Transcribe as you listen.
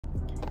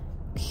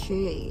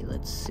Okay,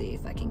 let's see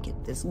if I can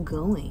get this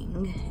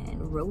going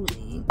and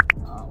rolling.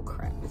 Oh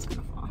crap, it's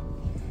gonna fall.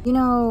 You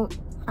know,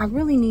 I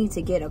really need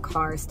to get a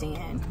car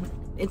stand.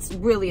 It's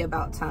really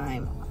about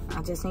time.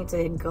 I just need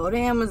to go to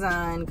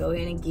Amazon, go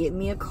ahead and get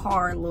me a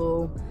car,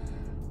 little,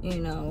 you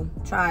know,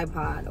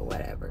 tripod or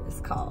whatever it's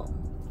called.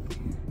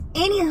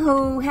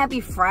 Anywho,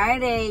 happy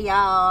Friday,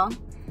 y'all.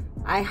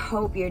 I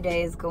hope your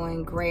day is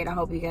going great. I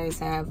hope you guys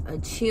have a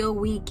chill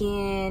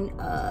weekend.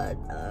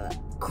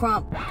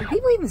 Crump. Do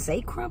people even say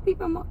crump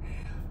anymore?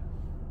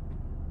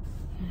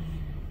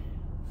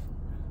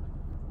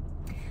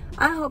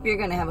 I hope you're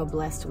gonna have a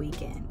blessed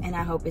weekend, and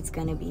I hope it's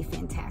gonna be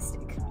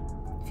fantastic.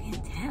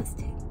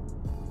 Fantastic.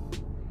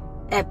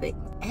 Epic.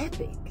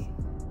 Epic.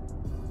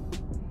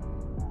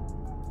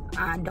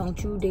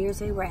 Don't you dare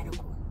say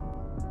radical.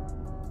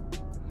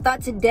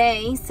 Thought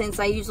today, since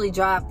I usually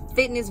drop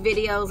fitness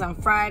videos on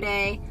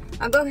Friday,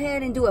 I'll go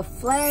ahead and do a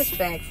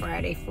flashback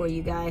Friday for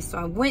you guys. So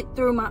I went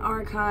through my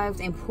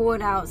archives and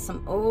pulled out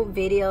some old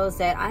videos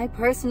that I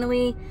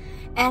personally,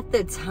 at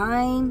the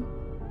time,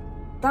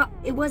 thought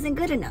it wasn't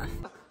good enough.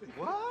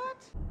 What?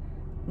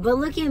 But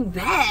looking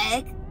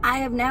back, I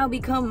have now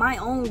become my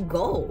own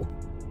goal.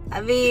 I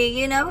mean,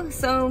 you know,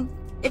 so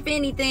if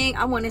anything,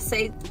 I want to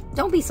say,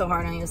 don't be so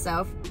hard on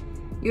yourself.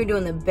 You're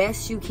doing the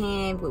best you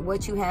can with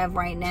what you have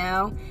right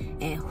now,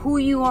 and who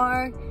you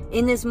are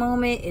in this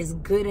moment is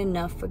good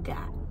enough for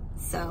God.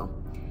 So,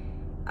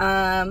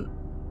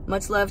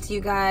 much love to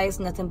you guys.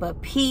 Nothing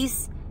but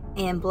peace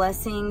and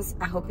blessings.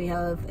 I hope you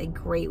have a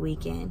great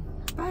weekend.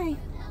 Bye.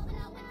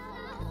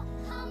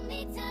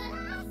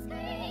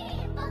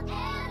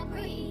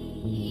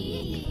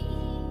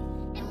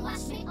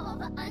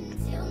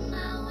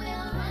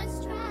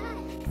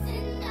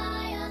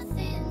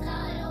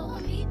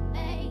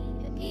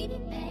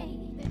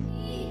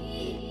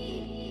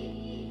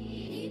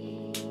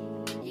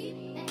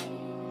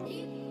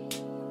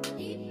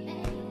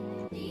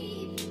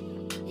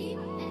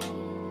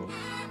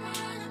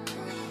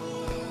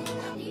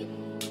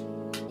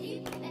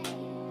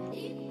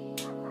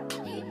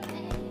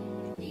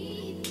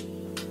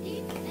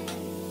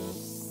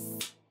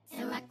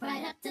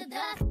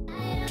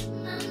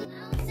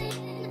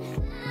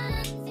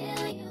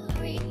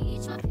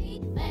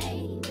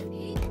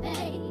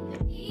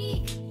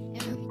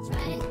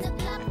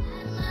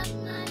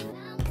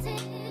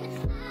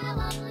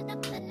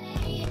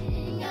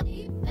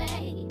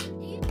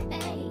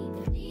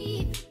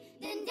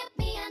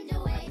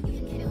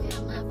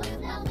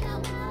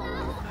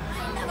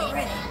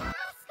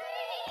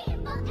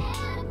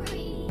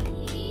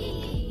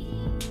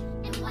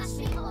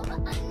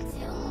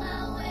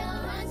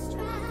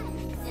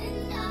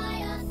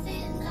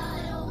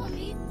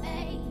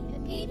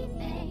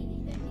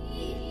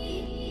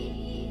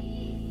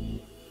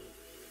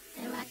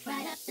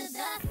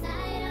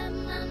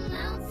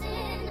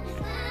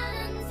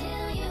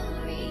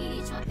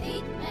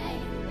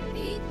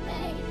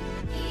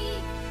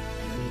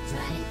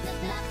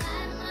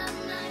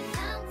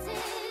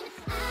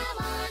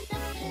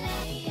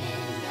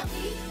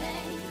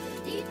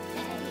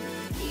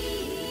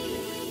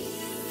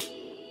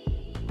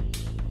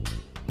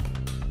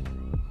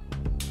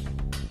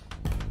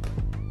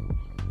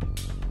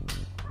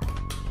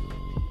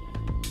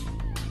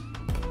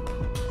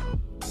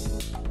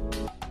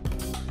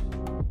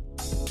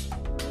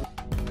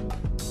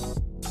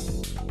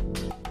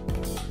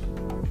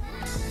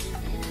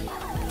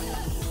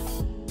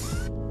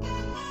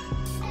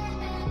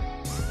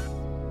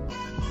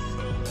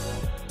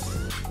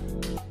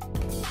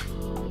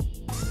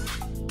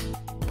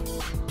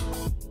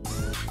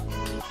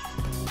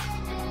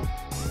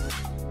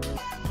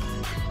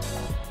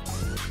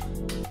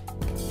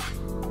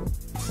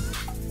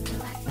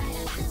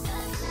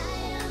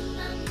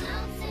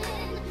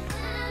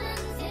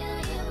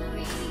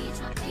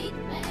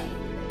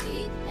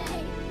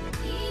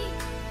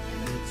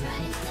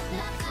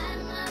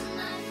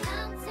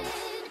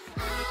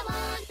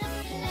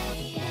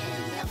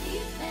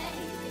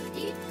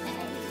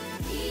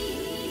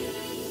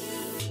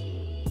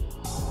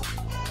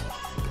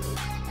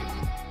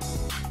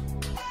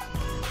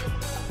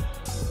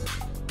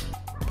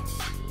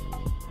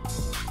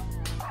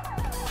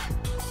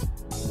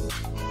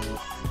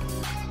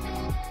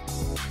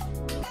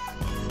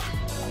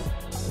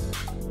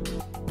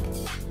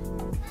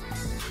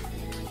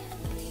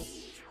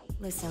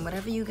 Listen,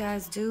 whatever you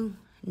guys do,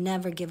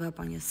 never give up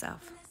on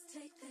yourself.